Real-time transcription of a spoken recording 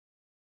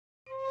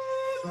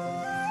Hello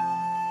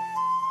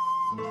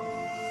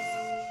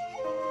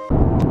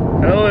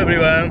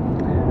everyone.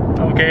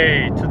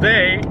 Okay,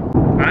 today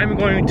I'm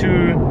going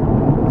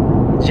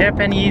to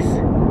Japanese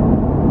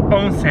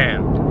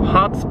onsen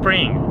hot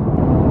spring.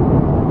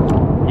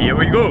 Here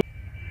we go.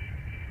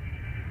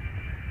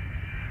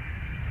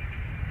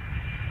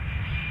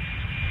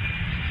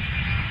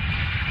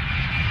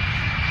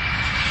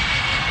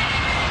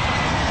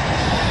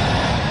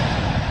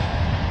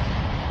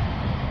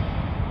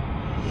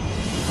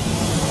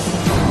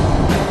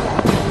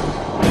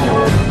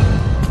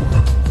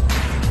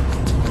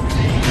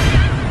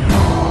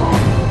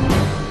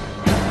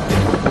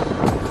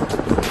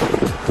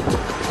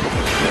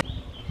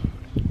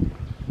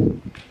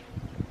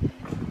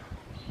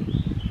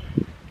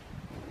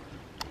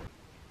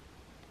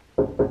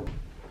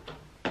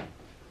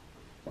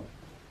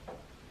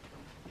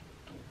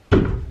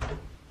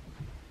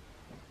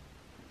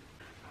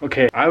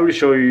 Okay, I will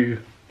show you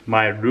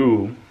my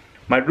room.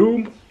 My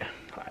room,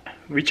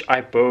 which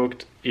I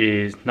booked,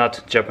 is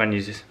not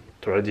Japanese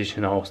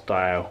traditional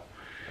style.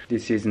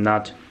 This is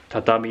not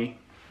tatami.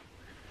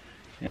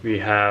 We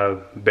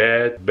have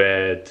bed,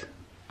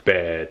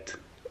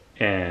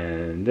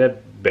 and the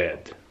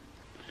bed.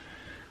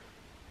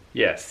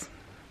 Yes,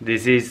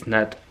 this is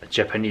not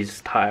Japanese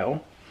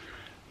style,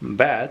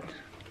 but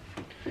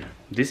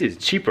this is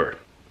cheaper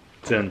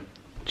than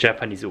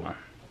Japanese one.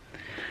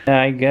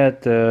 I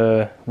got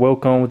a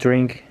welcome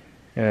drink,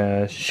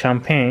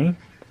 champagne,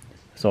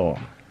 so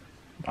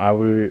I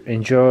will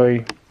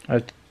enjoy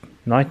at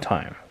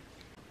nighttime.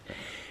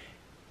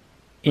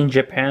 In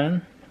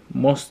Japan,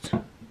 most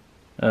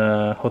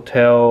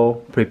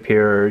hotel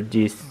prepare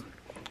this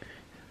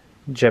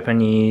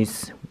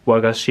Japanese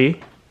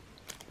wagashi,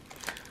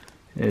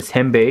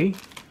 senbei,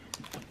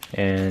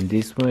 and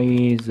this one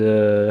is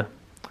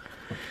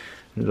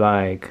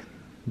like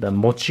the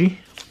mochi.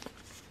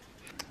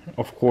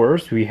 Of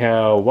course, we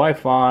have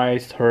Wi-Fi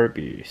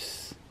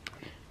service,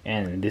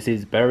 and this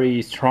is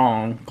very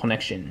strong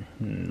connection.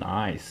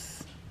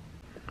 Nice.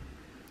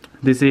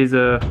 This is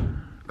a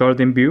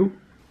garden view.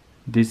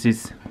 This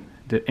is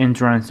the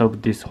entrance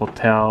of this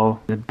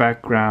hotel. The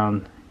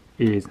background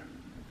is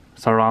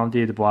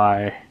surrounded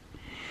by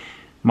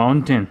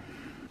mountain.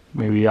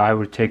 Maybe I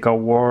will take a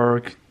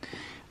walk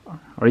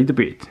a little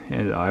bit,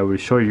 and I will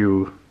show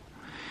you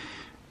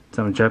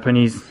some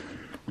Japanese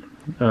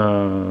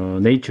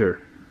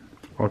nature.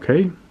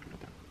 Okay,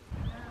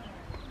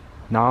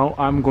 now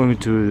I'm going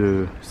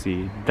to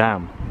see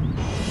dam.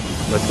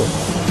 Let's go.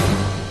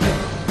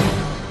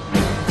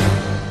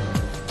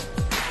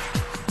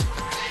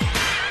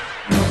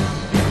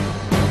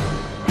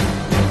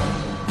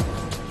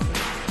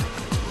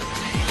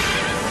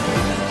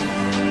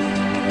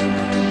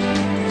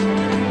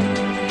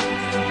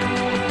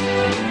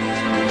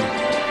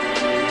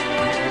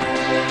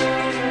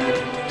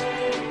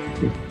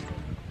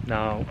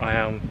 Now I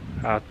am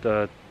at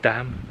the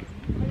dam.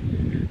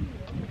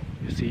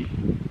 You see?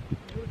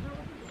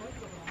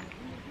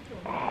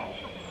 Oh,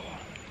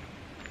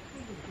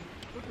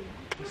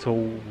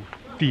 so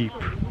deep.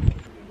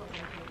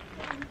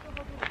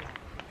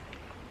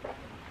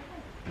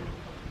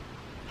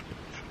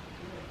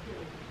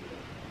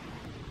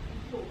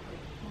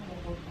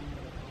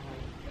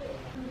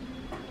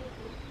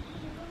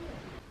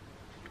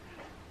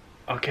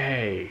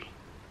 Okay,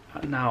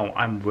 now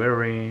I'm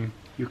wearing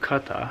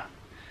yukata,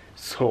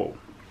 so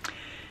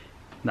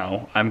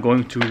now I'm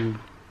going to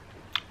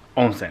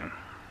onsen.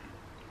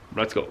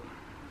 Let's go.